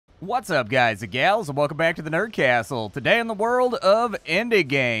What's up, guys and gals, and welcome back to the Nerd Castle. Today in the world of indie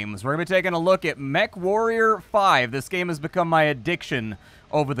games, we're going to be taking a look at Mechwarrior 5. This game has become my addiction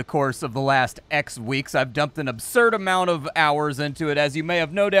over the course of the last X weeks. I've dumped an absurd amount of hours into it, as you may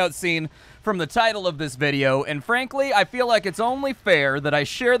have no doubt seen from the title of this video, and frankly, I feel like it's only fair that I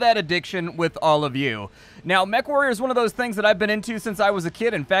share that addiction with all of you. Now, Mechwarrior is one of those things that I've been into since I was a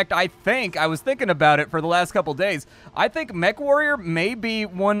kid. In fact, I was thinking about it for the last couple days. I think Mechwarrior may be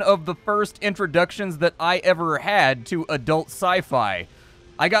one of the first introductions that I ever had to adult sci-fi.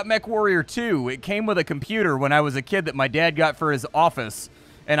 I got Mechwarrior 2. It came with a computer when I was a kid that my dad got for his office,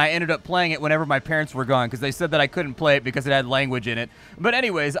 and I ended up playing it whenever my parents were gone because they said that I couldn't play it because it had language in it. But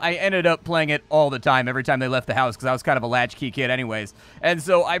anyways, I ended up playing it all the time, every time they left the house, because I was kind of a latchkey kid anyways. And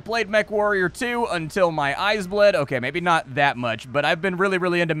so I played Mechwarrior 2 until my eyes bled. Okay, maybe not that much, but I've been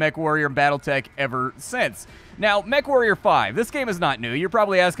really into Mechwarrior and Battletech ever since. Now, Mechwarrior 5, this game is not new. You're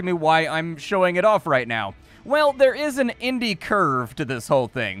probably asking me why I'm showing it off right now. Well, there is an indie curve to this whole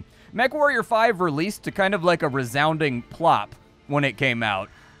thing. Mechwarrior 5 released to kind of like a resounding plop when it came out.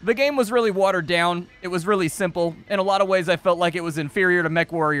 The game was really watered down. It was really simple. In a lot of ways, I felt like it was inferior to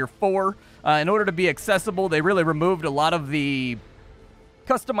Mechwarrior 4. In order to be accessible, they really removed a lot of the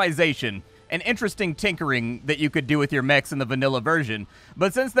customization and interesting tinkering that you could do with your mechs in the vanilla version.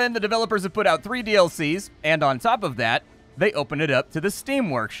 But since then, the developers have put out 3 DLCs, and on top of that, they opened it up to the Steam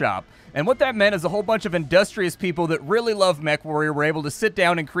Workshop. And what that meant is a whole bunch of industrious people that really love Mechwarrior were able to sit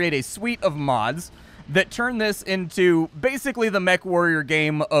down and create a suite of mods that turn this into basically the Mechwarrior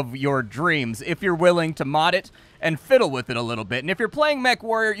game of your dreams, if you're willing to mod it and fiddle with it a little bit. And if you're playing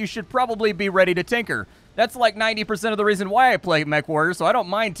Mechwarrior, you should probably be ready to tinker. That's like 90% of the reason why I play Mechwarrior, so I don't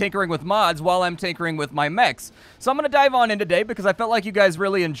mind tinkering with mods while I'm tinkering with my mechs. So I'm going to dive on in today because I felt like you guys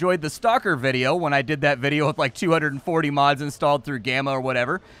really enjoyed the Stalker video when I did that video with like 240 mods installed through Gamma or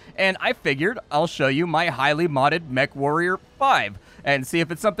whatever. And I figured I'll show you my highly modded Mechwarrior 5 and see if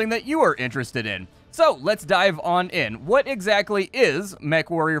it's something that you are interested in. So, let's dive on in. What exactly is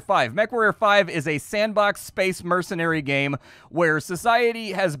Mechwarrior 5? Mechwarrior 5 is a sandbox space mercenary game where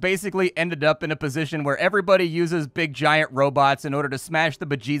society has basically ended up in a position where everybody uses big giant robots in order to smash the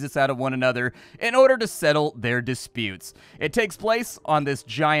bejesus out of one another in order to settle their disputes. It takes place on this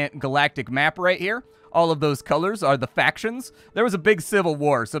giant galactic map right here. All of those colors are the factions. There was a big civil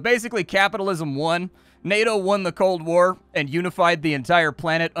war, so basically capitalism won. NATO won the Cold War and unified the entire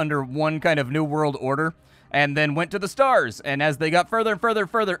planet under one kind of new world order, and then went to the stars. And as they got further and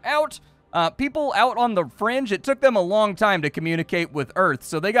further out, people out on the fringe, it took them a long time to communicate with Earth,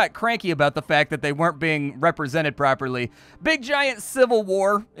 so they got cranky about the fact that they weren't being represented properly. Big giant civil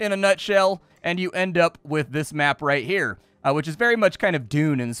war in a nutshell, and you end up with this map right here. Which is very much kind of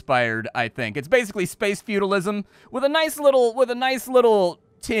Dune inspired, I think. It's basically space feudalism with a nice little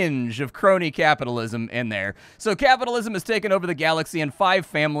tinge of crony capitalism in there. So capitalism has taken over the galaxy, and 5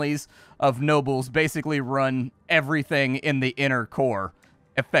 families of nobles basically run everything in the inner core,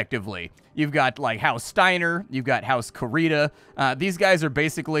 effectively. You've got like House Steiner, you've got House Kurita. These guys are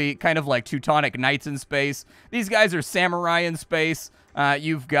basically kind of like Teutonic knights in space. These guys are samurai in space.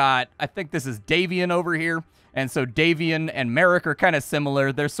 You've got, I think this is Davian over here. And so Davian and Merrick are kind of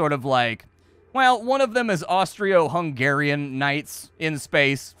similar. They're sort of like, well, one of them is Austro-Hungarian knights in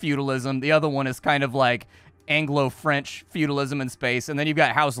space, feudalism. The other one is kind of like Anglo-French feudalism in space. And then you've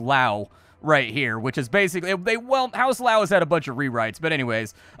got House Lao right here, which is basically, House Lao has had a bunch of rewrites. But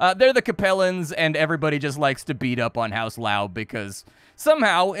anyways, they're the Capellans, and everybody just likes to beat up on House Lao because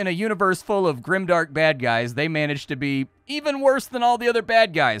somehow, in a universe full of grimdark bad guys, they managed to be even worse than all the other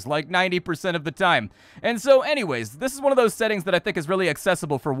bad guys, like 90% of the time. And so, anyways, this is one of those settings that I think is really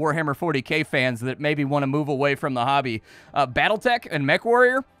accessible for Warhammer 40k fans that maybe want to move away from the hobby. Battletech and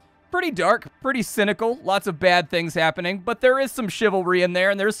Mechwarrior, pretty dark, pretty cynical, lots of bad things happening, but there is some chivalry in there,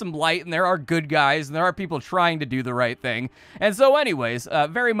 and there's some light, and there are good guys, and there are people trying to do the right thing. And so anyways,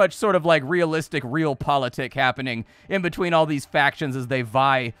 very much sort of like realistic, real politic happening in between all these factions as they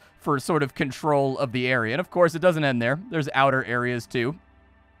vie for sort of control of the area. And of course, it doesn't end there. There's outer areas too,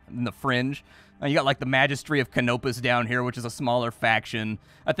 in the fringe. You got like the Magistry of Canopus down here, which is a smaller faction.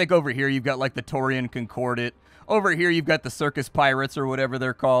 I think over here you've got like the Taurian Concordat. Over here, you've got the Circus Pirates, or whatever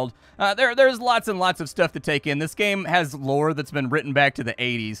they're called. There's lots and lots of stuff to take in. This game has lore that's been written back to the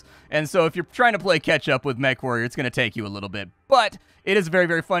 80s, and so if you're trying to play catch-up with Mechwarrior, it's going to take you a little bit. But it is a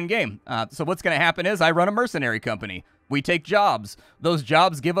very fun game. So what's going to happen is I run a mercenary company. We take jobs. Those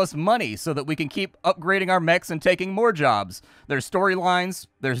jobs give us money so that we can keep upgrading our mechs and taking more jobs. There's storylines,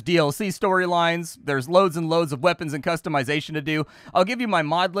 there's DLC storylines, there's loads and loads of weapons and customization to do. I'll give you my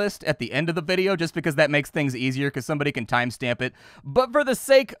mod list at the end of the video just because that makes things easier because somebody can timestamp it. But for the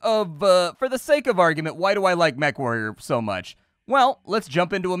sake of argument, why do I like Mechwarrior so much? Well, let's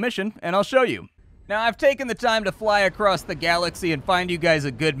jump into a mission and I'll show you. Now, I've taken the time to fly across the galaxy and find you guys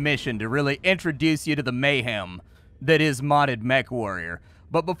a good mission to really introduce you to the mayhem that is modded Mechwarrior.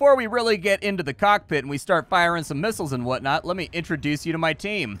 But before we really get into the cockpit and we start firing some missiles and whatnot, let me introduce you to my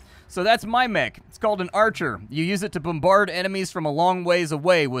team. So that's my mech. It's called an Archer. You use it to bombard enemies from a long ways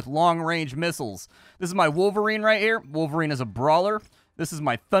away with long-range missiles. This is my Wolverine right here. Wolverine is a brawler. This is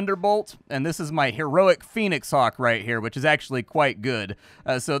my Thunderbolt, and this is my heroic Phoenix Hawk right here, which is actually quite good.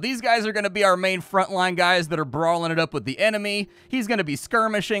 So these guys are going to be our main frontline guys that are brawling it up with the enemy. He's going to be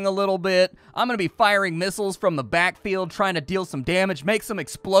skirmishing a little bit. I'm going to be firing missiles from the backfield, trying to deal some damage, make some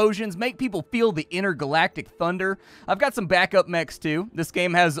explosions, make people feel the intergalactic thunder. I've got some backup mechs too. This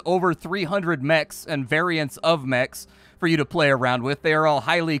game has over 300 mechs and variants of mechs for you to play around with. They are all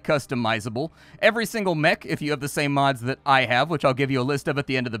highly customizable. Every single mech, if you have the same mods that I have, which I'll give you a list of at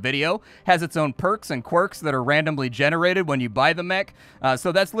the end of the video, has its own perks and quirks that are randomly generated when you buy the mech.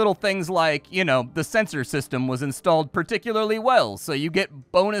 So that's little things like, you know, the sensor system was installed particularly well, so you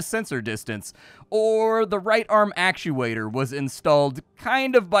get bonus sensor distance. Or the right arm actuator was installed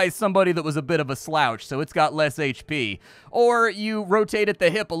kind of by somebody that was a bit of a slouch, so it's got less HP. Or you rotate at the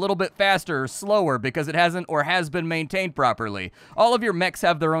hip a little bit faster or slower because it hasn't or has been maintained properly. All of your mechs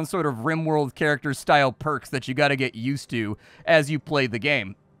have their own sort of RimWorld character style perks that you got to get used to as you play the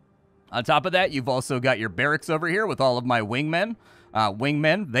game. On top of that, you've also got your barracks over here with all of my wingmen.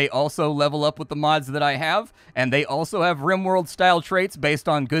 Wingmen, they also level up with the mods that I have, and they also have RimWorld-style traits based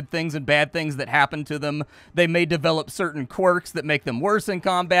on good things and bad things that happen to them. They may develop certain quirks that make them worse in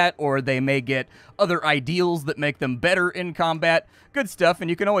combat, or they may get other ideals that make them better in combat. Good stuff, and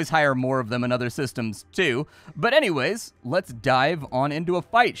you can always hire more of them in other systems, too. But anyways, let's dive on into a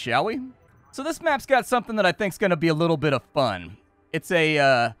fight, shall we? So this map's got something that I think's going to be a little bit of fun. It's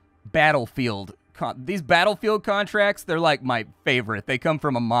a, battlefield. These battlefield contracts, they're like my favorite. They come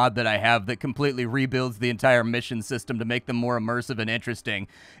from a mod that I have that completely rebuilds the entire mission system to make them more immersive and interesting.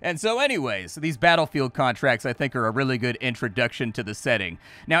 And so anyways, these battlefield contracts I think are a really good introduction to the setting.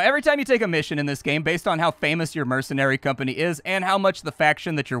 Now, every time you take a mission in this game, based on how famous your mercenary company is and how much the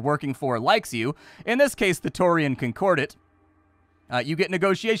faction that you're working for likes you, in this case the Taurian Concordat, you get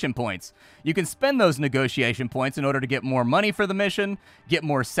negotiation points. You can spend those negotiation points in order to get more money for the mission, get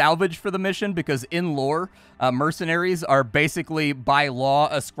more salvage for the mission, because in lore, mercenaries are basically, by law,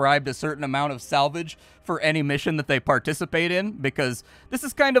 ascribed a certain amount of salvage for any mission that they participate in, because this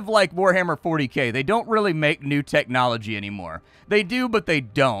is kind of like Warhammer 40k. They don't really make new technology anymore. They do, but they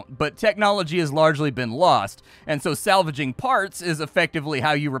don't. But technology has largely been lost, and so salvaging parts is effectively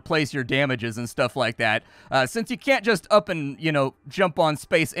how you replace your damages and stuff like that, since you can't just up and, you know, jump on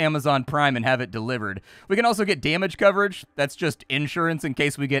Space Amazon Prime and have it delivered. We can also get damage coverage. That's just insurance in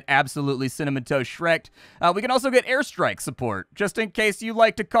case we get absolutely cinnamon toast shreked. We can also get airstrike support, just in case you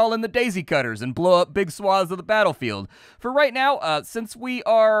like to call in the daisy cutters and blow up big swaths of the battlefield. For right now, since we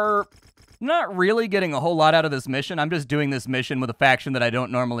are not really getting a whole lot out of this mission, I'm just doing this mission with a faction that I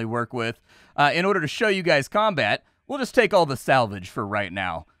don't normally work with. In order to show you guys combat, we'll just take all the salvage for right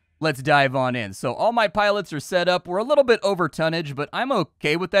now. Let's dive on in. So all my pilots are set up. We're a little bit over tonnage, but I'm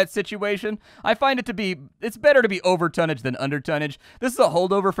okay with that situation. I find it to be, it's better to be over tonnage than under tonnage. This is a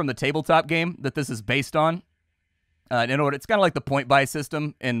holdover from the tabletop game that this is based on. It's kind of like the point buy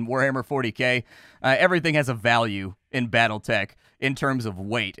system in Warhammer 40k. Everything has a value in BattleTech in terms of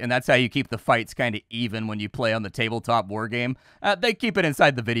weight, and that's how you keep the fights kind of even when you play on the tabletop war game. They keep it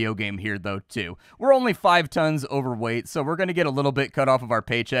inside the video game here, though, too. We're only 5 tons overweight, so we're going to get a little bit cut off of our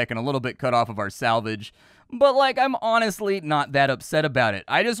paycheck and a little bit cut off of our salvage. But, like, I'm honestly not that upset about it.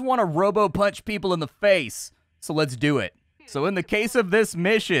 I just want to robo-punch people in the face, so let's do it. So in the case of this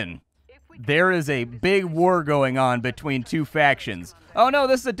mission, there is a big war going on between two factions. Oh no,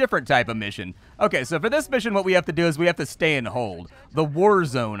 this is a different type of mission. Okay, so for this mission, what we have to do is we have to stay and hold. The war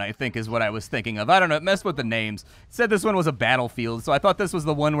zone, I think, is what I was thinking of. I don't know, it messed with the names. It said this one was a battlefield, so I thought this was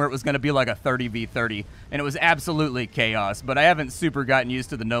the one where it was going to be like a 30v30, and it was absolutely chaos, but I haven't super gotten used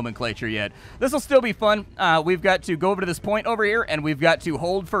to the nomenclature yet. This will still be fun. We've got to go over to this point over here, and we've got to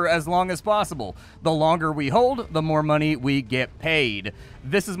hold for as long as possible. The longer we hold, the more money we get paid.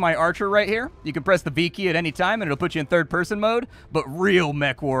 This is my Archer right here. You can press the V key at any time, and it'll put you in third-person mode, but real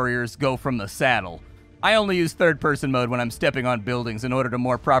mech warriors go from the saddle. I only use third-person mode when I'm stepping on buildings in order to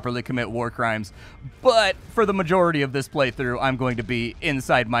more properly commit war crimes. But for the majority of this playthrough, I'm going to be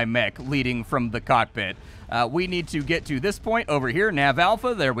inside my mech, leading from the cockpit. We need to get to this point over here, Nav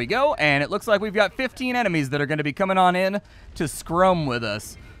Alpha. There we go. And it looks like we've got 15 enemies that are going to be coming on in to scrum with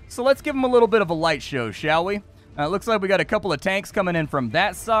us. So let's give them a little bit of a light show, shall we? It looks like we got a couple of tanks coming in from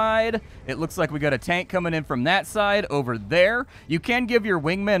that side. It looks like we got a tank coming in from that side over there. You can give your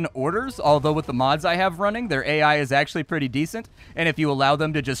wingmen orders, although with the mods I have running, their AI is actually pretty decent. And if you allow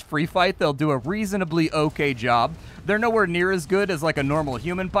them to just free fight, they'll do a reasonably okay job. They're nowhere near as good as like a normal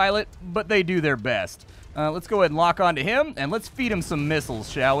human pilot, but they do their best. Let's go ahead and lock onto him, and let's feed him some missiles,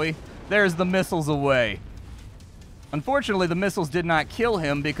 shall we? There's the missiles away. Unfortunately, the missiles did not kill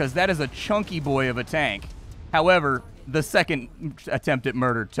him because that is a chunky boy of a tank. However, the second attempt at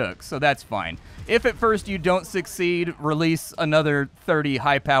murder took, so that's fine. If at first you don't succeed, release another 30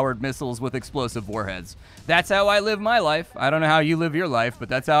 high-powered missiles with explosive warheads. That's how I live my life. I don't know how you live your life, but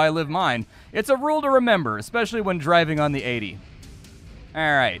that's how I live mine. It's a rule to remember, especially when driving on the 80. All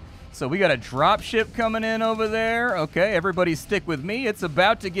right, so we got a dropship coming in over there. Okay, everybody stick with me. It's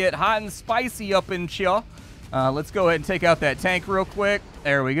about to get hot and spicy up in here. Let's go ahead and take out that tank real quick.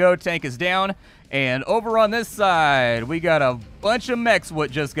 There we go, tank is down. And over on this side, we got a bunch of mechs what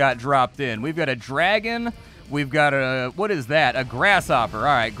just got dropped in. We've got a dragon. We've got a, what is that? A grasshopper. All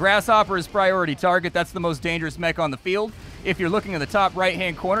right, grasshopper is priority target. That's the most dangerous mech on the field. If you're looking in the top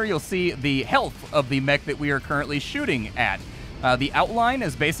right-hand corner, you'll see the health of the mech that we are currently shooting at. The outline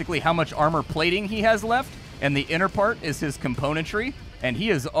is basically how much armor plating he has left, and the inner part is his componentry. And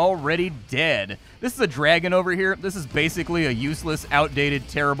he is already dead. This is a dragon over here. This is basically a useless, outdated,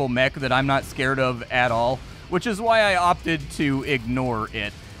 terrible mech that I'm not scared of at all, which is why I opted to ignore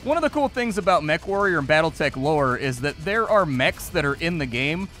it. One of the cool things about Mechwarrior and Battletech lore is that there are mechs that are in the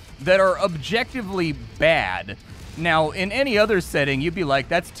game that are objectively bad. Now, in any other setting, you'd be like,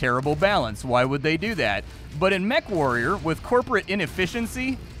 that's terrible balance. Why would they do that? But in Mechwarrior, with corporate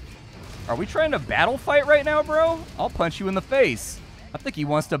inefficiency... Are we trying to battle fight right now, bro? I'll punch you in the face. I think he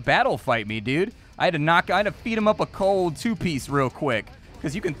wants to battle fight me, dude. I had to feed him up a cold two-piece real quick,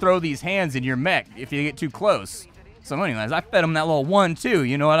 because you can throw these hands in your mech if you get too close. So anyways, I fed him that little 1-2,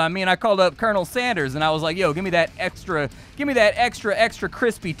 you know what I mean? I called up Colonel Sanders, and I was like, yo, give me that extra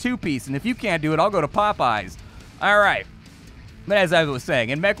crispy two-piece, and if you can't do it, I'll go to Popeyes. All right. But as I was saying,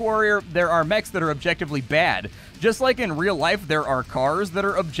 in Mechwarrior, there are mechs that are objectively bad. Just like in real life, there are cars that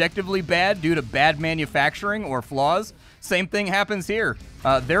are objectively bad due to bad manufacturing or flaws. Same thing happens here.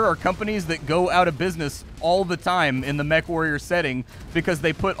 There are companies that go out of business all the time in the Mechwarrior setting because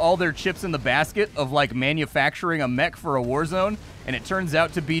they put all their chips in the basket of like manufacturing a mech for a war zone, and it turns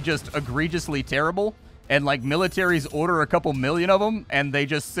out to be just egregiously terrible. And like militaries order a couple million of them, and they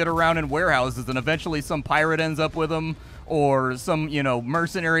just sit around in warehouses, and eventually some pirate ends up with them, or some, you know,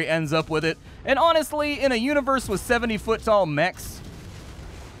 mercenary ends up with it. And honestly, in a universe with 70-foot-tall mechs,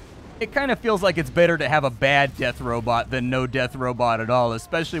 it kind of feels like it's better to have a bad death robot than no death robot at all,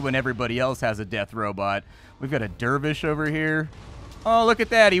 especially when everybody else has a death robot. We've got a dervish over here. Oh, look at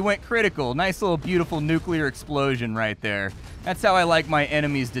that. He went critical. Nice little beautiful nuclear explosion right there. That's how I like my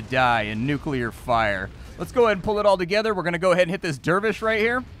enemies to die, in nuclear fire. Let's go ahead and pull it all together. We're going to go ahead and hit this dervish right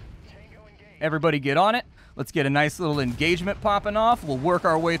here. Everybody get on it. Let's get a nice little engagement popping off. We'll work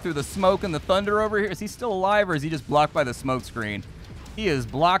our way through the smoke and the thunder over here. Is he still alive, or is he just blocked by the smoke screen? He is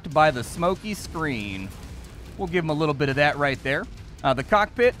blocked by the smoky screen. We'll give him a little bit of that right there. The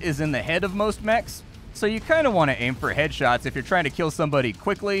cockpit is in the head of most mechs, so you kind of want to aim for headshots if you're trying to kill somebody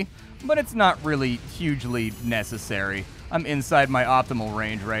quickly, but it's not really hugely necessary. I'm inside my optimal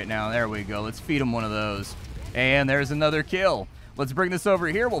range right now. There we go. Let's feed him one of those. And there's another kill. Let's bring this over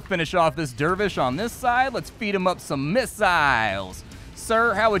here. We'll finish off this dervish on this side. Let's feed him up some missiles.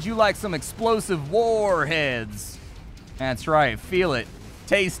 Sir, how would you like some explosive warheads? That's right. Feel it.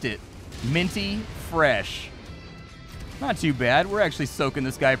 Taste it. Minty fresh. Not too bad. We're actually soaking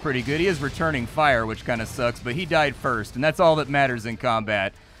this guy pretty good. He is returning fire, which kind of sucks, but he died first, and that's all that matters in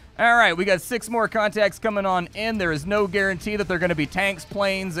combat. All right, we got 6 more contacts coming on in. There is no guarantee that they're going to be tanks,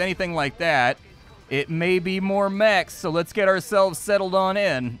 planes, anything like that. It may be more mechs, so let's get ourselves settled on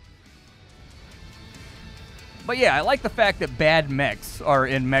in. But yeah, I like the fact that bad mechs are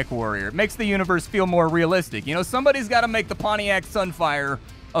in Mechwarrior. It makes the universe feel more realistic. You know, somebody's got to make the Pontiac Sunfire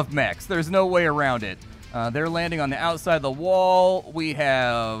of mechs. There's no way around it. They're landing on the outside of the wall. We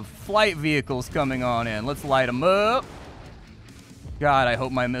have flight vehicles coming on in. Let's light them up. God, I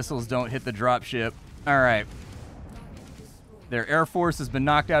hope my missiles don't hit the dropship. All right. Their Air Force has been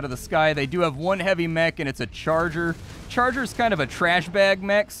knocked out of the sky. They do have one heavy mech, and it's a Charger. Charger's kind of a trash bag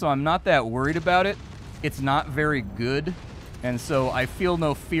mech, so I'm not that worried about it. it's not very good, and so I feel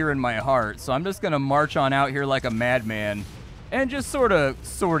no fear in my heart. So I'm just going to march on out here like a madman and just sort of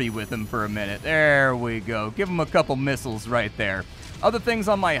sortie with him for a minute. There we go. Give him a couple missiles right there. Other things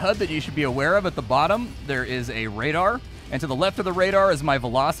on my HUD that you should be aware of: at the bottom, there is a radar, and to the left of the radar is my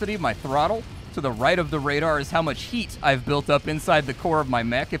velocity, my throttle. To the right of the radar is how much heat I've built up inside the core of my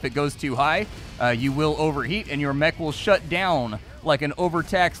mech. If it goes too high, you will overheat, and your mech will shut down like an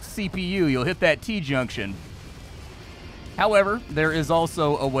overtaxed CPU. You'll hit that T-junction. However, there is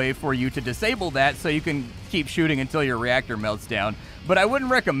also a way for you to disable that so you can keep shooting until your reactor melts down. But I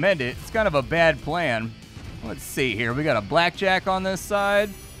wouldn't recommend it. It's kind of a bad plan. Let's see here. We got a blackjack on this side.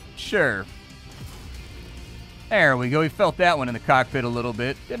 Sure. There we go. He felt that one in the cockpit a little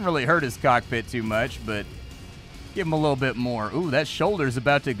bit. Didn't really hurt his cockpit too much, but give him a little bit more. Ooh, that shoulder's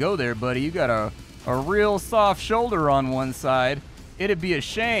about to go there, buddy. You got a real soft shoulder on one side. It'd be a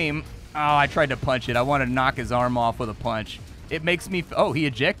shame. Oh, I tried to punch it. I wanted to knock his arm off with a punch. It makes me... Oh, he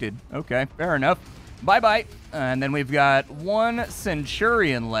ejected. Okay, fair enough. Bye-bye. And then we've got one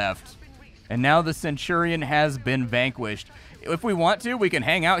Centurion left. And now the Centurion has been vanquished. If we want to, we can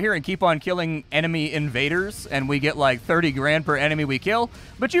hang out here and keep on killing enemy invaders, and we get like 30 grand per enemy we kill.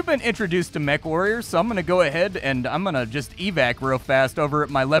 But you've been introduced to Mechwarrior, so I'm going to go ahead and I'm going to just evac real fast over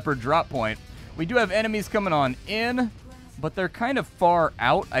at my Leopard drop point. We do have enemies coming on in, but they're kind of far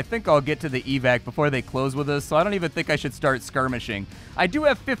out. I think I'll get to the evac before they close with us, so I don't even think I should start skirmishing. I do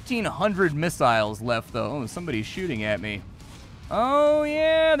have 1,500 missiles left, though. Oh, somebody's shooting at me. Oh,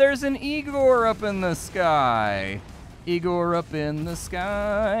 yeah, there's an Igor up in the sky. Igor up in the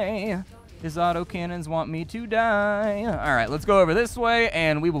sky. His autocannons want me to die. All right, let's go over this way,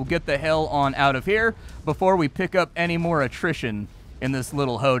 and we will get the hell on out of here before we pick up any more attrition in this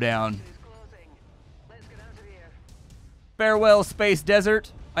little hoedown. Farewell, space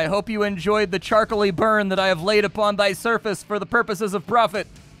desert. I hope you enjoyed the charcoaly burn that I have laid upon thy surface for the purposes of profit.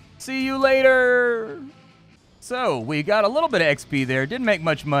 See you later. So, we got a little bit of XP there. Didn't make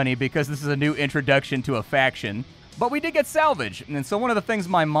much money because this is a new introduction to a faction. But we did get salvage, and so one of the things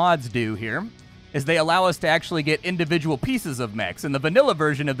my mods do here is they allow us to actually get individual pieces of mechs. In the vanilla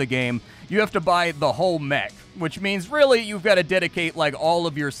version of the game, you have to buy the whole mech, which means really you've got to dedicate like all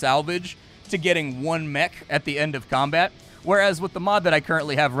of your salvage to getting one mech at the end of combat. Whereas with the mod that I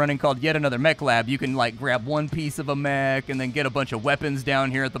currently have running called Yet Another Mech Lab, you can like grab one piece of a mech and then get a bunch of weapons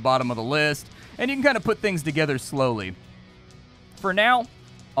down here at the bottom of the list, and you can kind of put things together slowly. For now,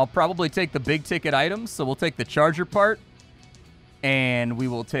 I'll probably take the big ticket items, so we'll take the Charger part, and we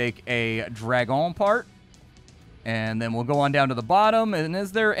will take a Dragon part, and then we'll go on down to the bottom. And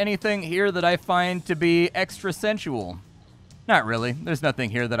is there anything here that I find to be extra sensual? Not really. There's nothing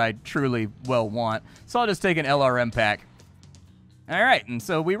here that I truly well want, so I'll just take an LRM pack. All right, and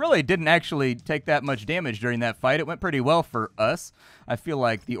so we really didn't actually take that much damage during that fight. It went pretty well for us. I feel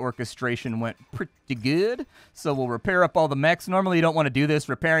like the orchestration went pretty good. So we'll repair up all the mechs. Normally you don't want to do this.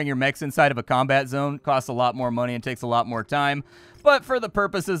 Repairing your mechs inside of a combat zone costs a lot more money and takes a lot more time. But for the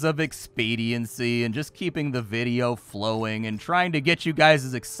purposes of expediency and just keeping the video flowing and trying to get you guys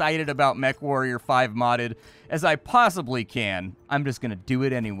as excited about Mechwarrior 5 modded as I possibly can, I'm just going to do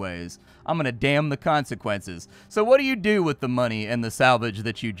it anyways. I'm going to damn the consequences. So what do you do with the money and the salvage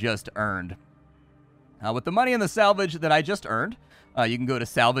that you just earned? With the money and the salvage that I just earned, you can go to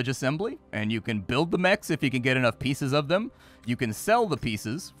Salvage Assembly, and you can build the mechs if you can get enough pieces of them. You can sell the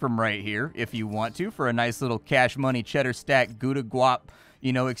pieces from right here if you want to for a nice little cash money cheddar stack Gouda guap,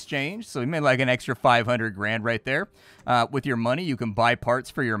 exchange. So you made like an extra 500 grand right there. With your money, you can buy parts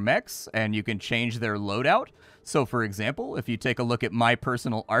for your mechs, and you can change their loadout. So, for example, if you take a look at my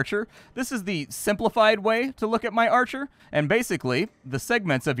personal archer, this is the simplified way to look at my archer. And basically, the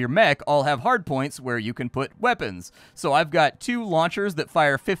segments of your mech all have hard points where you can put weapons. So I've got 2 launchers that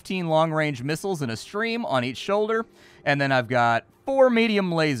fire 15 long-range missiles in a stream on each shoulder. And then I've got 4 medium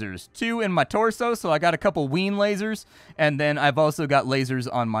lasers, 2 in my torso, so I got a couple ween lasers. And then I've also got lasers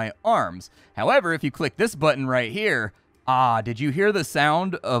on my arms. However, if you click this button right here, did you hear the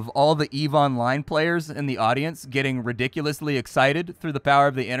sound of all the EVE Online players in the audience getting ridiculously excited through the power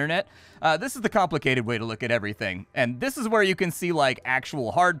of the internet? This is the complicated way to look at everything. And this is where you can see, like,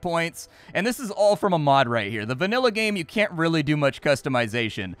 actual hard points. And this is all from a mod right here. The vanilla game, you can't really do much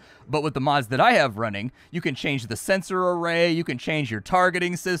customization. But with the mods that I have running, you can change the sensor array, you can change your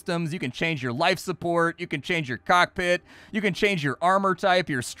targeting systems, you can change your life support, you can change your cockpit, you can change your armor type,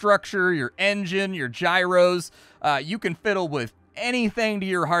 your structure, your engine, your gyros. You can fiddle with anything to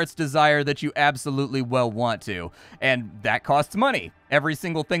your heart's desire that you absolutely well want to. And that costs money. Every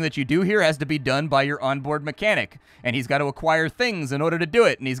single thing that you do here has to be done by your onboard mechanic. And he's got to acquire things in order to do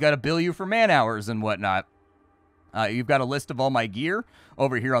it. And he's got to bill you for man hours and whatnot. You've got a list of all my gear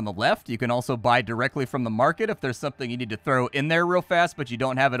over here on the left. You can also buy directly from the market if there's something you need to throw in there real fast, but you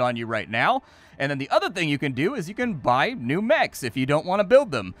don't have it on you right now. And then the other thing you can do is you can buy new mechs if you don't want to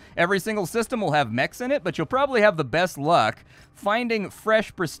build them. Every single system will have mechs in it, but you'll probably have the best luck finding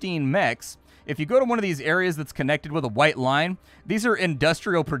fresh, pristine mechs. If you go to one of these areas that's connected with a white line, these are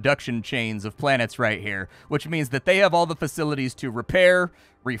industrial production chains of planets right here, which means that they have all the facilities to repair,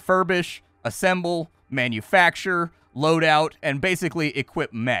 refurbish, assemble, manufacture, load out, and basically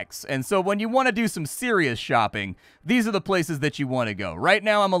equip mechs. And so when you want to do some serious shopping, these are the places that you want to go. Right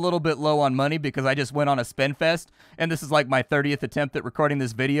now, I'm a little bit low on money because I just went on a spend fest, and this is like my 30th attempt at recording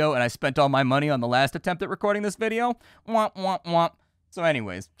this video, and I spent all my money on the last attempt at recording this video. Womp, womp, womp. So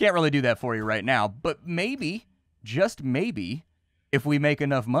anyways, can't really do that for you right now, but maybe, just maybe, if we make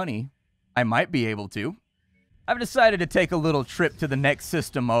enough money, I might be able to. I've decided to take a little trip to the next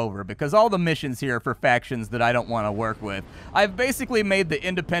system over because all the missions here are for factions that I don't want to work with. I've basically made the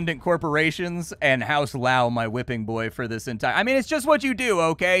independent corporations and House Lao my whipping boy for this entire... I mean, it's just what you do,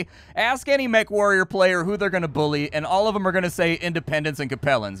 okay? Ask any Mechwarrior player who they're going to bully, and all of them are going to say independents and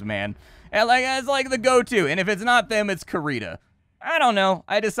Capellans, man. And like, it's like the go-to, and if it's not them, it's Karita. I don't know.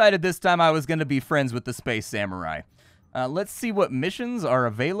 I decided this time I was going to be friends with the Space Samurai. Let's see what missions are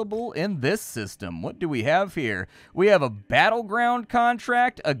available in this system. What do we have here? We have a battleground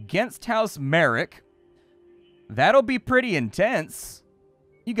contract against House Merrick. That'll be pretty intense.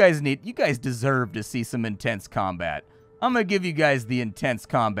 You guys deserve to see some intense combat. I'm gonna give you guys the intense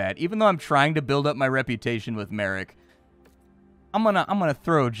combat, even though I'm trying to build up my reputation with Merrick. I'm gonna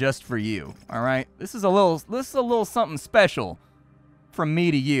throw just for you. All right, this is a little something special from me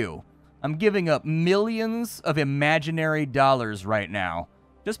to you. I'm giving up millions of imaginary dollars right now.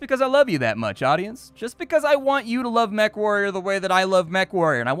 Just because I love you that much, audience. Just because I want you to love Mechwarrior the way that I love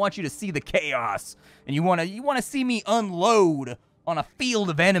Mechwarrior, and I want you to see the chaos. And you wanna see me unload on a field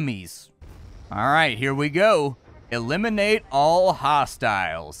of enemies. Alright, here we go. Eliminate all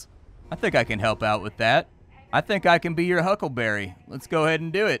hostiles. I think I can help out with that. I think I can be your Huckleberry. Let's go ahead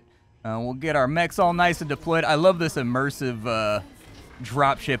and do it. We'll get our mechs all nice and deployed. I love this immersive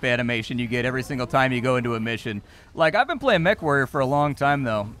dropship animation you get every single time you go into a mission. Like, I've been playing Mechwarrior for a long time,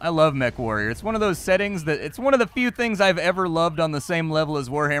 though. I love Mechwarrior. It's one of those settings that, it's one of the few things I've ever loved on the same level as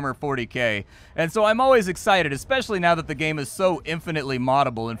Warhammer 40k. And so I'm always excited, especially now that the game is so infinitely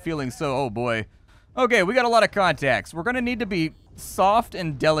moddable and feeling so, oh boy. Okay, we got a lot of contacts. We're gonna need to be soft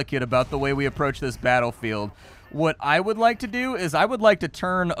and delicate about the way we approach this battlefield. What I would like to do is I would like to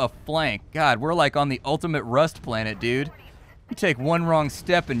turn a flank. God, we're like on the ultimate Rust planet, dude. You take one wrong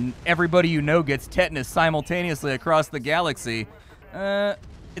step and everybody you know gets tetanus simultaneously across the galaxy.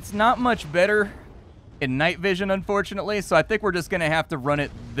 It's not much better in night vision, unfortunately, so I think we're just going to have to run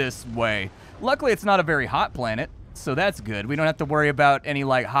it this way. Luckily, it's not a very hot planet, so that's good. We don't have to worry about any,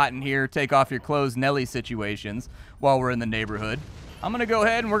 like, hot in here, take off your clothes, Nelly situations while we're in the neighborhood. I'm going to go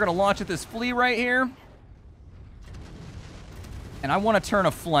ahead and we're going to launch at this flea right here. And I want to turn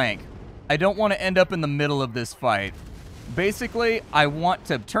a flank. I don't want to end up in the middle of this fight. Basically, I want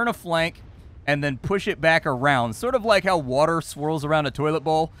to turn a flank and then push it back around, sort of like how water swirls around a toilet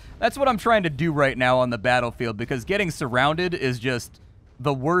bowl. That's what I'm trying to do right now on the battlefield, because getting surrounded is just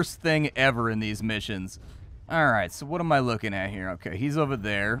the worst thing ever in these missions. All right, so what am I looking at here? Okay, he's over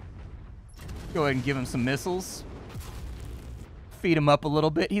there. Go ahead and give him some missiles. Feed him up a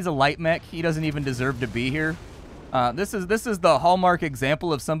little bit. He's a light mech. He doesn't even deserve to be here. This is the hallmark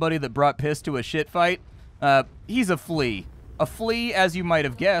example of somebody that brought piss to a shit fight. He's a flea. A flea, as you might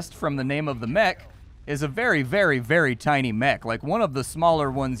have guessed from the name of the mech, is a very, very, very tiny mech. Like one of the smaller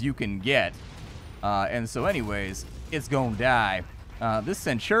ones you can get. And so anyways, it's gonna die. This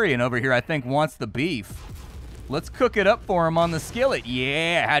Centurion over here, I think, wants the beef. Let's cook it up for him on the skillet.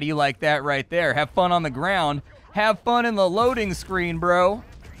 Yeah, how do you like that right there? Have fun on the ground. Have fun in the loading screen, bro.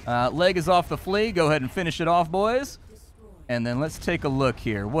 Leg is off the flea. Go ahead and finish it off, boys. And then let's take a look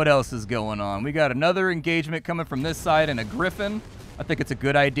here. What else is going on? We got another engagement coming from this side and a Griffin. I think it's a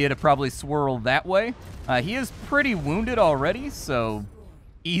good idea to probably swirl that way. He is pretty wounded already, so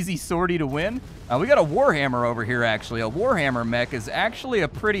easy sortie to win. We got a Warhammer over here, actually. A Warhammer mech is actually a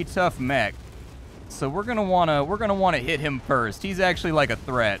pretty tough mech. So we're gonna wanna hit him first. He's actually like a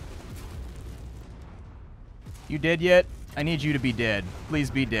threat. You dead yet? I need you to be dead. Please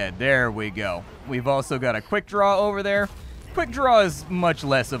be dead. There we go. We've also got a quick draw over there. Quick draw is much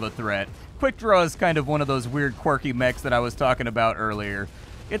less of a threat. Quick Draw is kind of one of those weird quirky mechs that I was talking about earlier.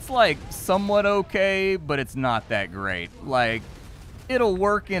 It's like somewhat okay, but it's not that great. Like, it'll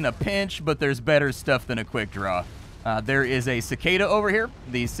work in a pinch, but there's better stuff than a Quick Draw. There is a Cicada over here.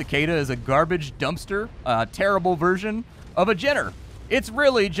 The Cicada is a garbage dumpster, terrible version of a Jenner. It's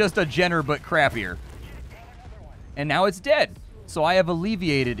really just a Jenner, but crappier. And now it's dead. So I have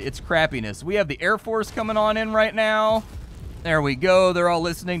alleviated its crappiness. We have the Air Force coming on in right now. There we go. They're all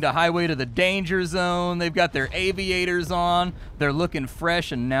listening to Highway to the Danger Zone. They've got their aviators on. They're looking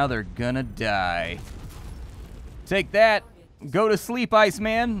fresh, and now they're gonna die. Take that. Go to sleep,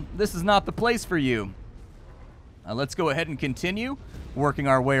 Iceman. This is not the place for you. Let's go ahead and continue working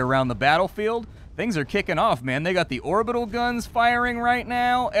our way around the battlefield. Things are kicking off, man. They got the orbital guns firing right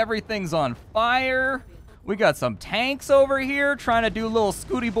now. Everything's on fire. We got some tanks over here trying to do little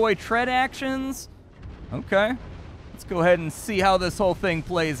Scooty Boy tread actions. Okay. Let's go ahead and see how this whole thing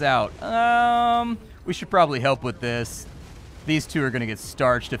plays out. We should probably help with this. These two are going to get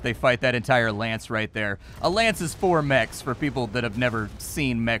starched if they fight that entire Lance right there. A Lance is 4 mechs for people that have never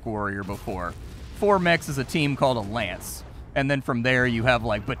seen Mechwarrior before. 4 mechs is a team called a Lance. And then from there you have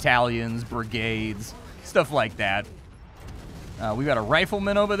like battalions, brigades, stuff like that. We got a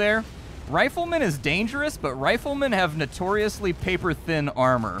Rifleman over there. Rifleman is dangerous, but Riflemen have notoriously paper-thin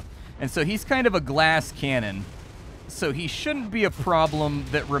armor. And so he's kind of a glass cannon. So he shouldn't be a problem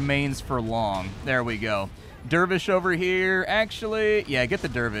that remains for long. There we go. Dervish over here. Actually, yeah, get the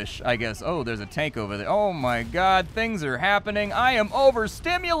Dervish, I guess. Oh, there's a tank over there. Oh my god, things are happening. I am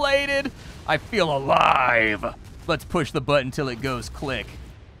overstimulated. I feel alive. Let's push the button till it goes click.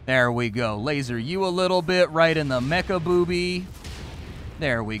 There we go. Laser you a little bit right in the mecha booby.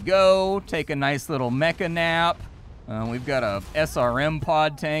 There we go. Take a nice little mecha nap. We've got a SRM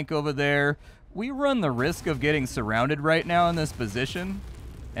pod tank over there. We run the risk of getting surrounded right now in this position,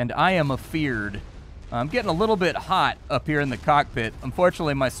 and I am afeared. I'm getting a little bit hot up here in the cockpit.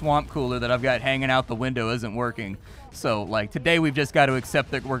 Unfortunately, my swamp cooler that I've got hanging out the window isn't working. So, like, today we've just got to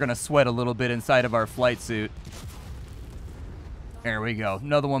accept that we're going to sweat a little bit inside of our flight suit. There we go.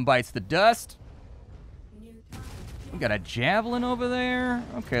 Another one bites the dust. We got a javelin over there.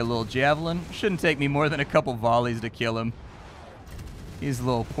 Okay, a little javelin. Shouldn't take me more than a couple volleys to kill him. These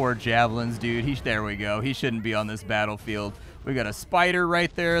little poor javelins, dude. There we go. He shouldn't be on this battlefield. We got a spider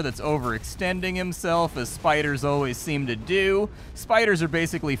right there that's overextending himself, as spiders always seem to do. Spiders are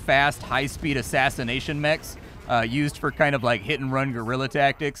basically fast, high-speed assassination mechs used for kind of like hit-and-run guerrilla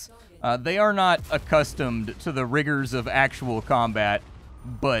tactics. They are not accustomed to the rigors of actual combat,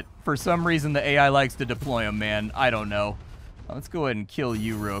 but for some reason the AI likes to deploy them, man. I don't know. Let's go ahead and kill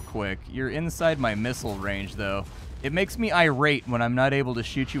you real quick. You're inside my missile range, though. It makes me irate when I'm not able to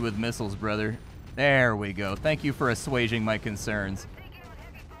shoot you with missiles, brother. There we go. Thank you for assuaging my concerns.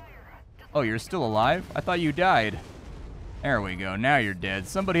 Oh, you're still alive? I thought you died. There we go. Now you're dead.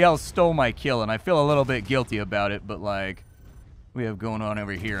 Somebody else stole my kill, and I feel a little bit guilty about it, but, like, we have going on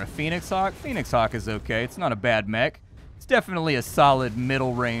over here. A Phoenix Hawk? Phoenix Hawk is okay. It's not a bad mech. It's definitely a solid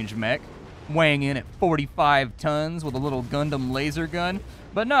middle-range mech, weighing in at 45 tons with a little Gundam laser gun.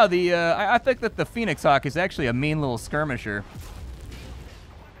 But no, I think that the Phoenix Hawk is actually a mean little skirmisher.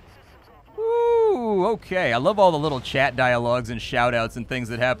 Woo, okay. I love all the little chat dialogues and shout-outs and things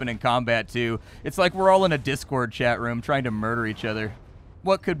that happen in combat, too. It's like we're all in a Discord chat room trying to murder each other.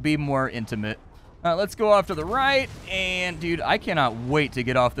 What could be more intimate? Let's go off to the right, and, dude, I cannot wait to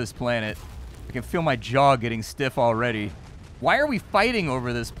get off this planet. I can feel my jaw getting stiff already. Why are we fighting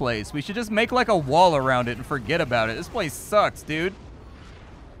over this place? We should just make, like, a wall around it and forget about it. This place sucks, dude.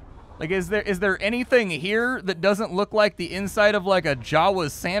 Like, is there anything here that doesn't look like the inside of, like, a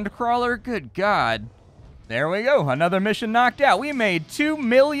Jawa's sandcrawler? Good God. There we go. Another mission knocked out. We made $2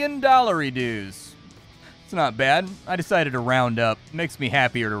 million dues. It's not bad. I decided to round up. Makes me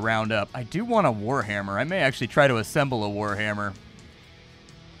happier to round up. I do want a Warhammer. I may actually try to assemble a Warhammer.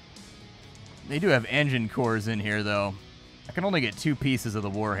 They do have engine cores in here, though. I can only get 2 pieces of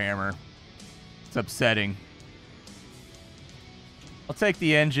the Warhammer. It's upsetting. I'll take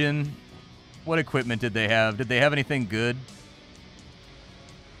the engine. What equipment did they have? Did they have anything good?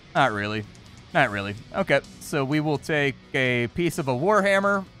 Not really. Not really. Okay, so we will take a piece of a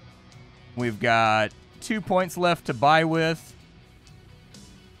Warhammer. We've got 2 points left to buy with.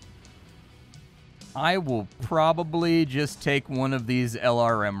 I will probably just take one of these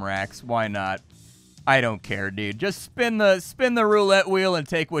LRM racks. Why not? I don't care, dude. Just spin the roulette wheel and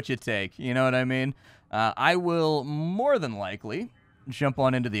take what you take. You know what I mean? I will more than likely jump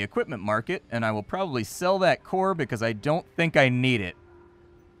on into the equipment market, and I will probably sell that core because I don't think I need it.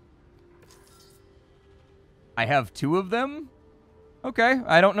 I have 2 of them. Okay,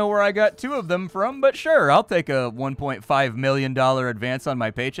 I don't know where I got 2 of them from, but sure, I'll take a $1.5 million advance on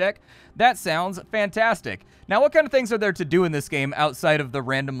my paycheck. That sounds fantastic. Now, what kind of things are there to do in this game outside of the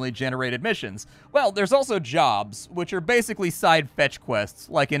randomly generated missions? Well, there's also jobs, which are basically side fetch quests,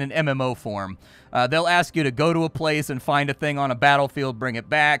 like in an MMO form. They'll ask you to go to a place and find a thing on a battlefield, bring it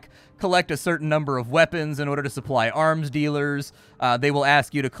back, collect a certain number of weapons in order to supply arms dealers. They will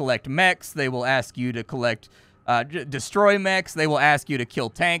ask you to collect mechs. They will ask you to collect... destroy mechs. They will ask you to kill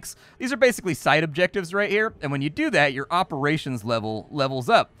tanks. These are basically side objectives right here, and when you do that, your operations levels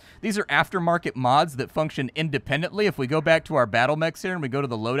up. These are aftermarket mods that function independently. If we go back to our battle mechs here and we go to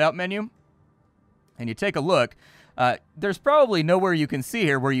the loadout menu, and you take a look, there's probably nowhere you can see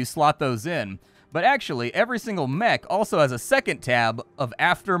here where you slot those in. But actually, every single mech also has a second tab of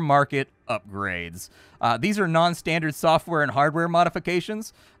aftermarket upgrades. These are non-standard software and hardware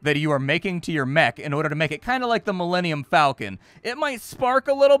modifications that you are making to your mech in order to make it kind of like the Millennium Falcon. It might spark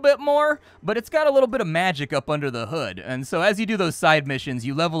a little bit more, but it's got a little bit of magic up under the hood. And so as you do those side missions,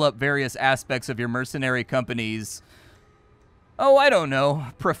 you level up various aspects of your mercenary company's, oh, I don't know,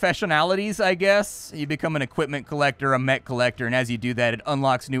 professionalities, I guess. You become an equipment collector, a mech collector, and as you do that, it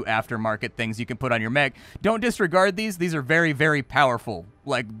unlocks new aftermarket things you can put on your mech. Don't disregard these. These are very, very powerful.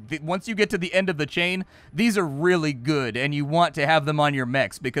 Like, once you get to the end of the chain, these are really good, and you want to have them on your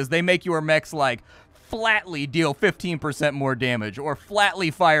mechs because they make your mechs, like, flatly deal 15% more damage, or flatly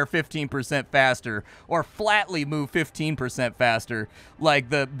fire 15% faster, or flatly move 15% faster.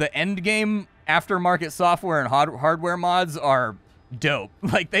 Like, the end game aftermarket software and hardware mods are dope.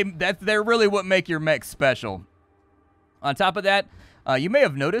 Like, they're really what make your mech special. On top of that, you may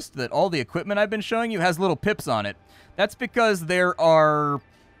have noticed that all the equipment I've been showing you has little pips on it. That's because there are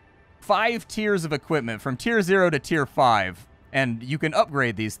 5 tiers of equipment, from tier 0 to tier 5. And you can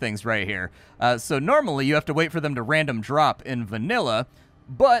upgrade these things right here. So normally you have to wait for them to random drop in vanilla,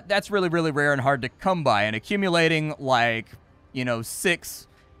 but that's really, really rare and hard to come by. And accumulating, like, 6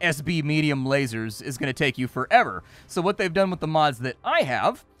 SB medium lasers is going to take you forever. So what they've done with the mods that I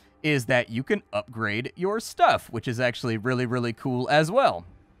have is that you can upgrade your stuff, which is actually really, really cool as well.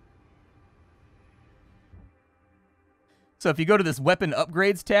 So if you go to this weapon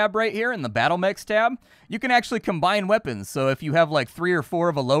upgrades tab right here in the battle mechs tab, you can actually combine weapons. So if you have like 3 or 4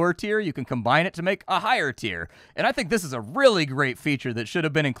 of a lower tier, you can combine it to make a higher tier. And I think this is a really great feature that should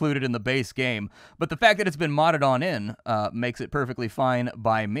have been included in the base game. But the fact that it's been modded on in makes it perfectly fine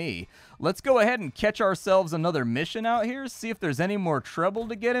by me. Let's go ahead and catch ourselves another mission out here, see if there's any more trouble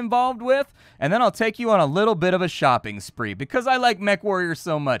to get involved with, and then I'll take you on a little bit of a shopping spree. Because I like Mechwarrior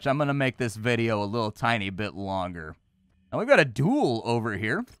so much, I'm going to make this video a little tiny bit longer. Now, we've got a duel over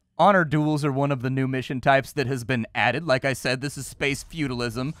here. Honor duels are one of the new mission types that has been added. Like I said, this is space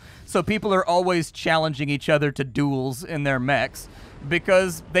feudalism, so people are always challenging each other to duels in their mechs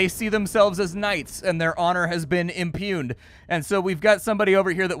because they see themselves as knights and their honor has been impugned. And so we've got somebody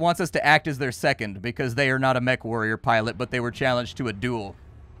over here that wants us to act as their second because they are not a Mechwarrior pilot, but they were challenged to a duel.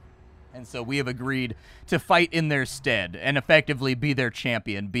 And so we have agreed to fight in their stead and effectively be their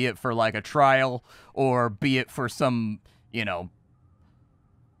champion, be it for like a trial or be it for some,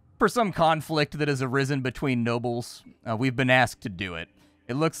 for some conflict that has arisen between nobles. We've been asked to do it.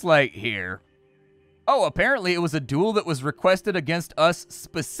 It looks like here. Oh, apparently it was a duel that was requested against us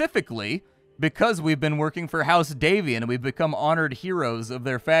specifically because we've been working for House Davian and we've become honored heroes of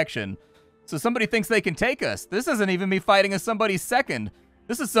their faction. So somebody thinks they can take us. This isn't even me fighting as somebody's second.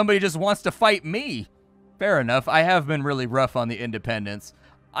 This is somebody who just wants to fight me. Fair enough. I have been really rough on the independents.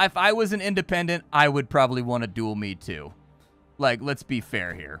 If I was an independent, I would probably want to duel me too. Like, let's be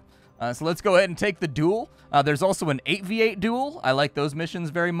fair here. So let's go ahead and take the duel. There's also an 8v8 duel. I like those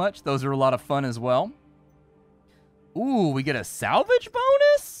missions very much. Those are a lot of fun as well. Ooh, we get a salvage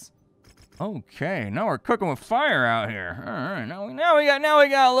bonus? Okay, now we're cooking with fire out here. All right, now we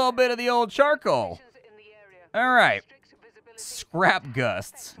got a little bit of the old charcoal. All right. Scrap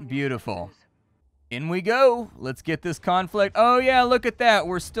gusts. Beautiful. In we go. Let's get this conflict. Oh, yeah, look at that.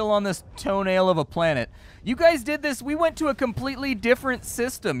 We're still on this toenail of a planet. You guys did this. We went to a completely different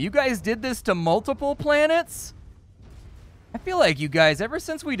system. You guys did this to multiple planets? I feel like you guys, ever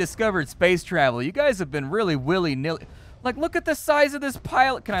since we discovered space travel, you guys have been really willy-nilly. Like, look at the size of this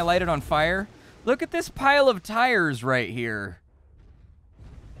pile. Can I light it on fire? Look at this pile of tires right here.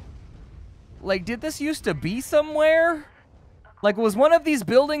 Like, did this used to be somewhere? Like, was one of these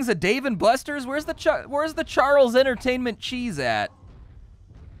buildings a Dave & Buster's? Where's the Charles Entertainment cheese at?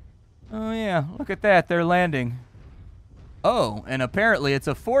 Oh, yeah. Look at that. They're landing. Oh, and apparently it's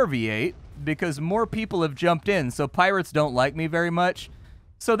a 4v8 because more people have jumped in, so pirates don't like me very much.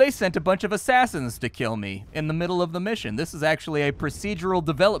 So they sent a bunch of assassins to kill me in the middle of the mission. This is actually a procedural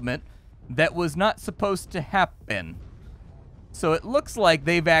development that was not supposed to happen. So it looks like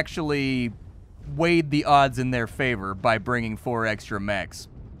they've actually weighed the odds in their favor by bringing 4 extra mechs.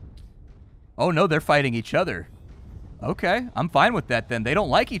 Oh no, they're fighting each other. Okay, I'm fine with that then. They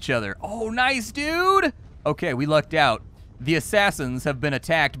don't like each other. Oh, nice, dude! Okay, we lucked out. The assassins have been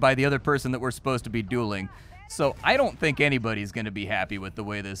attacked by the other person that we're supposed to be dueling. So I don't think anybody's going to be happy with the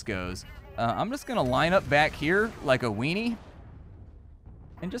way this goes. I'm just going to line up back here like a weenie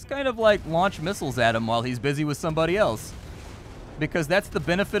and just kind of like launch missiles at him while he's busy with somebody else. Because that's the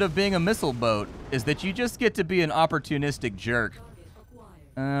benefit of being a missile boat, is that you just get to be an opportunistic jerk.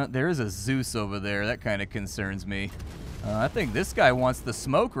 There is a Zeus over there. That kind of concerns me. I think this guy wants the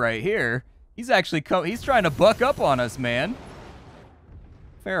smoke right here. He's actually he's trying to buck up on us, man.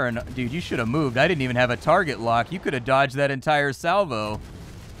 Fair enough. Dude, you should have moved. I didn't even have a target lock. You could have dodged that entire salvo.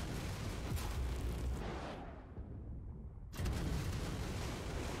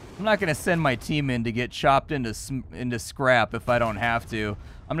 I'm not going to send my team in to get chopped into scrap if I don't have to.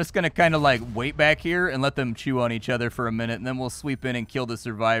 I'm just going to kind of like wait back here and let them chew on each other for a minute, and then we'll sweep in and kill the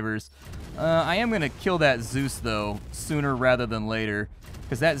survivors. I am going to kill that Zeus, though, sooner rather than later,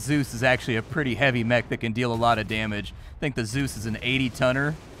 because that Zeus is actually a pretty heavy mech that can deal a lot of damage. I think the Zeus is an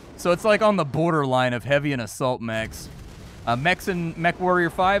 80-tonner, so it's like on the borderline of heavy and assault mechs. Mechs in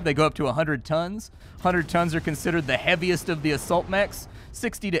Mechwarrior 5, they go up to 100 tons. 100 tons are considered the heaviest of the assault mechs.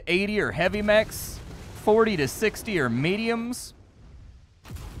 60 to 80 are heavy mechs. 40 to 60 are mediums.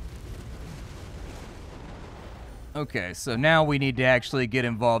 Okay, so now we need to actually get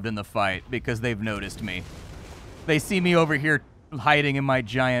involved in the fight because they've noticed me. They see me over here hiding in my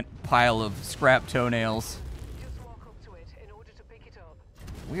giant pile of scrap toenails. Just walk up to it in order to pick it up.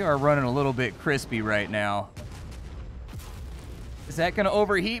 We are running a little bit crispy right now. Is that gonna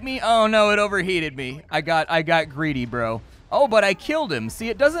overheat me? Oh no, it overheated me. I got greedy, bro. Oh, but I killed him. See,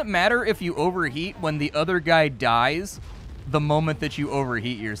 it doesn't matter if you overheat when the other guy dies the moment that you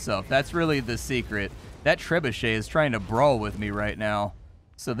overheat yourself. That's really the secret. That trebuchet is trying to brawl with me right now.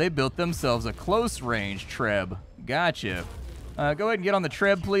 So they built themselves a close-range treb. Gotcha. Go ahead and get on the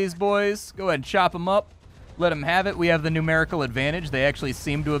treb, please, boys. Go ahead and chop them up. Let them have it. We have the numerical advantage. They actually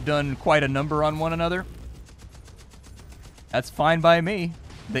seem to have done quite a number on one another. That's fine by me.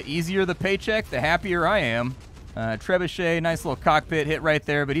 The easier the paycheck, the happier I am. Trebuchet, nice little cockpit hit right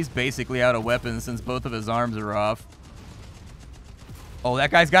there, but he's basically out of weapons since both of his arms are off. Oh,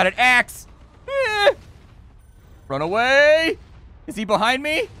 that guy's got an axe! Eh. Run away! Is he behind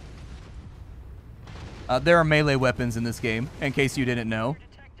me? There are melee weapons in this game, in case you didn't know.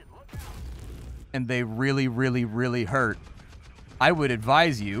 And they really, really, really hurt. I would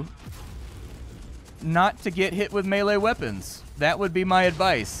advise you not to get hit with melee weapons. That would be my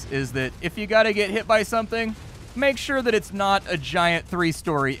advice, is that if you gotta get hit by something, make sure that it's not a giant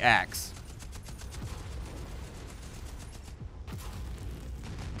 3-story axe.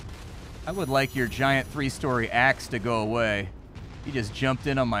 I would like your giant 3-story axe to go away. You just jumped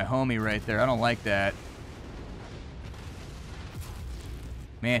in on my homie right there. I don't like that.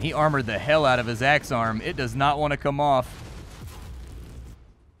 Man, he armored the hell out of his axe arm. It does not want to come off.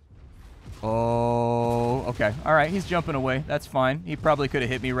 Oh, okay. All right, he's jumping away. That's fine. He probably could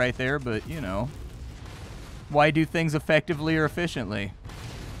have hit me right there, but, you know. Why do things effectively or efficiently?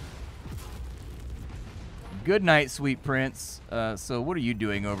 Good night, sweet prince. So what are you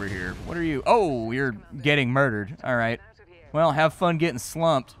doing over here? What are you... Oh, you're getting murdered. All right. Well, have fun getting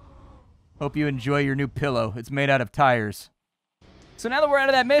slumped. Hope you enjoy your new pillow. It's made out of tires. So now that we're out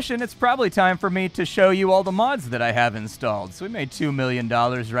of that mission, it's probably time for me to show you all the mods that I have installed. So we made $2 million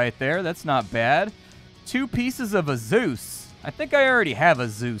right there. That's not bad. 2 pieces of a Zeus. I think I already have a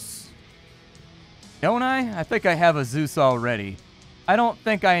Zeus. Don't I? I think I have a Zeus already. I don't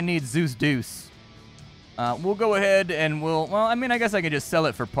think I need Zeus Deuce. We'll go ahead and we'll... Well, I mean, I guess I can just sell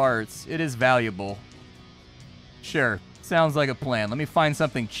it for parts. It is valuable. Sure. Sounds like a plan. Let me find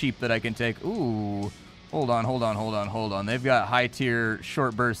something cheap that I can take. Ooh... Hold on. They've got high-tier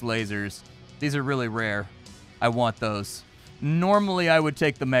short-burst lasers. These are really rare. I want those. Normally, I would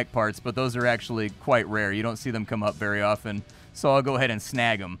take the mech parts, but those are actually quite rare. You don't see them come up very often, so I'll go ahead and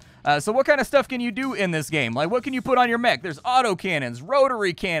snag them. So what kind of stuff can you do in this game? Like, what can you put on your mech? There's autocannons,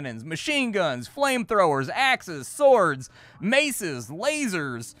 rotary cannons, machine guns, flamethrowers, axes, swords, maces,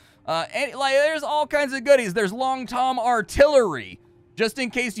 lasers. There's all kinds of goodies. There's long-tom artillery. Just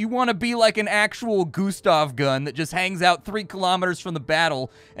in case you want to be like an actual Gustav gun that just hangs out 3 kilometers from the battle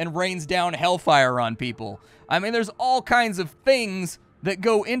and rains down hellfire on people. I mean, there's all kinds of things that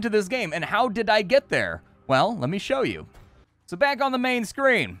go into this game. And how did I get there? Well, let me show you. So back on the main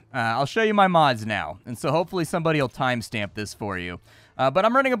screen, I'll show you my mods now. And so hopefully somebody will timestamp this for you. But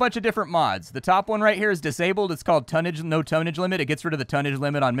I'm running a bunch of different mods. The top one right here is disabled. It's called no tonnage limit. It gets rid of the tonnage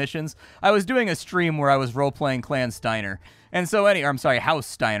limit on missions. I was doing a stream where I was role-playing Clan Steiner. And so House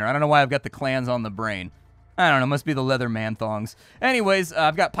Steiner. I don't know why I've got the clans on the brain. I don't know, must be the leather man thongs. Anyways,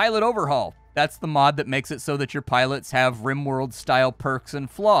 I've got Pilot Overhaul. That's the mod that makes it so that your pilots have RimWorld-style perks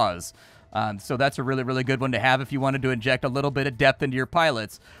and flaws. So that's a really, really good one to have if you wanted to inject a little bit of depth into your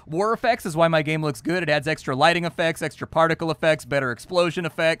pilots. War effects is why my game looks good. It adds extra lighting effects, extra particle effects, better explosion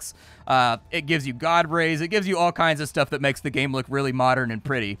effects. It gives you God rays. It gives you all kinds of stuff that makes the game look really modern and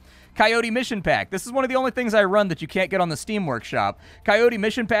pretty. Coyote Mission Pack. This is one of the only things I run that you can't get on the Steam Workshop. Coyote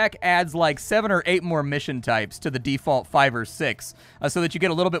Mission Pack adds like 7 or 8 more mission types to the default 5 or 6, so that you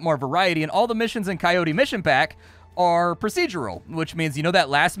get a little bit more variety. And all the missions in Coyote Mission Pack are procedural, which means, you know that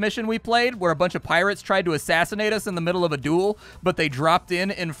last mission we played where a bunch of pirates tried to assassinate us in the middle of a duel, but they dropped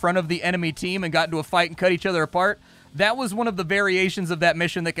in front of the enemy team and got into a fight and cut each other apart? That was one of the variations of that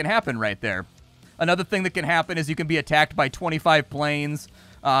mission that can happen right there. Another thing that can happen is you can be attacked by 25 planes.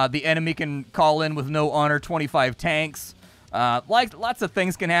 The enemy can call in with no honor 25 tanks. Lots of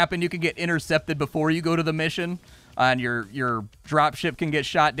things can happen. You can get intercepted before you go to the mission, and your dropship can get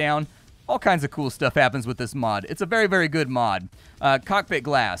shot down. All kinds of cool stuff happens with this mod. It's a very, very good mod. Cockpit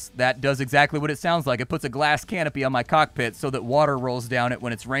glass. That does exactly what it sounds like. It puts a glass canopy on my cockpit so that water rolls down it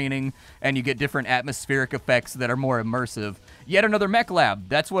when it's raining, and you get different atmospheric effects that are more immersive. Yet another mech lab.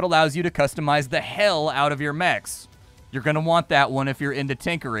 That's what allows you to customize the hell out of your mechs. You're going to want that one if you're into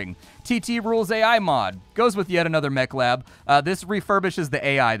tinkering. TT Rules AI mod. Goes with yet another mech lab. This refurbishes the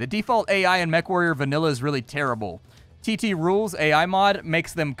AI. The default AI in Mechwarrior Vanilla is really terrible. TT Rules AI mod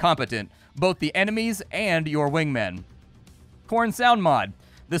makes them competent, both the enemies and your wingmen. Corn Sound mod.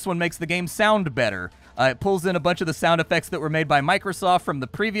 This one makes the game sound better. It pulls in a bunch of the sound effects that were made by Microsoft from the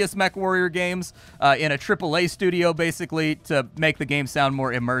previous Mechwarrior games in a AAA studio, basically, to make the game sound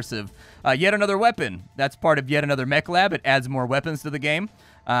more immersive. Yet another weapon. That's part of yet another mech lab. It adds more weapons to the game.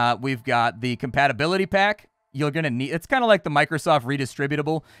 We've got the compatibility pack. You're going to need, it's kind of like the Microsoft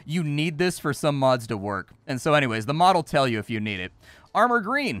redistributable. You need this for some mods to work. And so anyways, the mod will tell you if you need it. Armor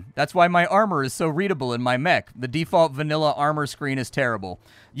green. That's why my armor is so readable in my mech. The default vanilla armor screen is terrible.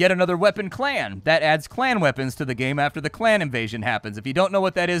 Yet another weapon clan. That adds clan weapons to the game after the clan invasion happens. If you don't know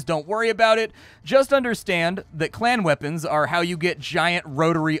what that is, don't worry about it. Just understand that clan weapons are how you get giant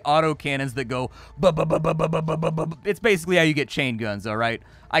rotary autocannons that go bu-bu-bu-bu-bu-bu-bu-bu. It's basically how you get chain guns, all right?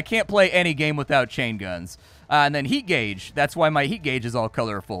 I can't play any game without chain guns. And then heat gauge. That's why my heat gauge is all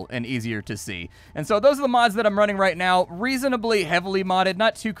colorful and easier to see. And so those are the mods that I'm running right now. Reasonably heavily modded,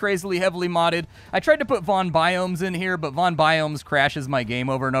 not too crazily heavily modded. I tried to put Von Biomes in here, but Von Biomes crashes my game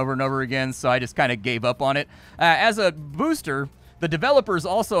over and over and over again, so I just kind of gave up on it. As a booster, the developers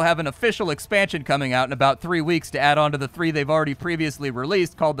also have an official expansion coming out in about 3 weeks to add on to the 3 they've already previously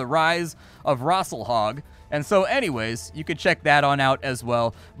released, called The Rise of Rosselhog. And so anyways, you can check that on out as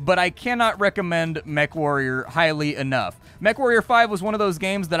well. But I cannot recommend Mechwarrior highly enough. Mechwarrior 5 was one of those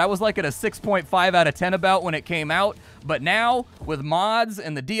games that I was like at a 6.5 out of 10 about when it came out. But now, with mods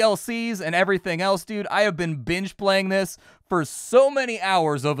and the DLCs and everything else, dude, I have been binge playing this for so many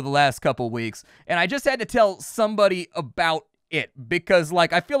hours over the last couple weeks. And I just had to tell somebody about it, because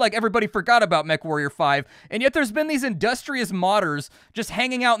like I feel like everybody forgot about Mechwarrior 5, and yet there's been these industrious modders just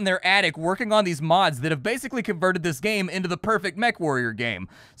hanging out in their attic working on these mods that have basically converted this game into the perfect Mechwarrior game.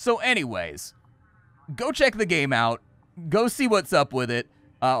 So anyways, go check the game out, go see what's up with it.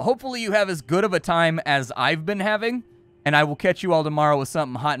 Hopefully you have as good of a time as I've been having, and I will catch you all tomorrow with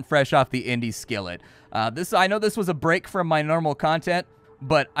something hot and fresh off the indie skillet. I know this was a break from my normal content,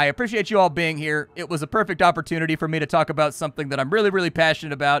 but I appreciate you all being here. It was a perfect opportunity for me to talk about something that I'm really, really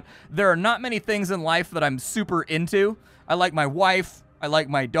passionate about. There are not many things in life that I'm super into. I like my wife. I like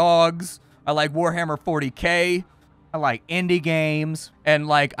my dogs. I like Warhammer 40K. I like indie games. And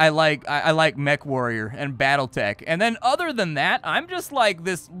like I like Mechwarrior and Battletech. And then other than that, I'm just like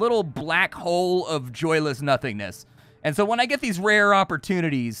this little black hole of joyless nothingness. And so when I get these rare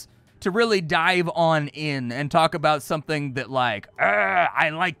opportunities to really dive on in and talk about something that like,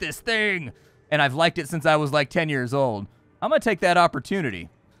 I like this thing, and I've liked it since I was like 10 years old, I'm gonna take that opportunity.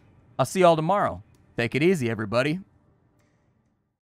 I'll see y'all tomorrow. Take it easy, everybody.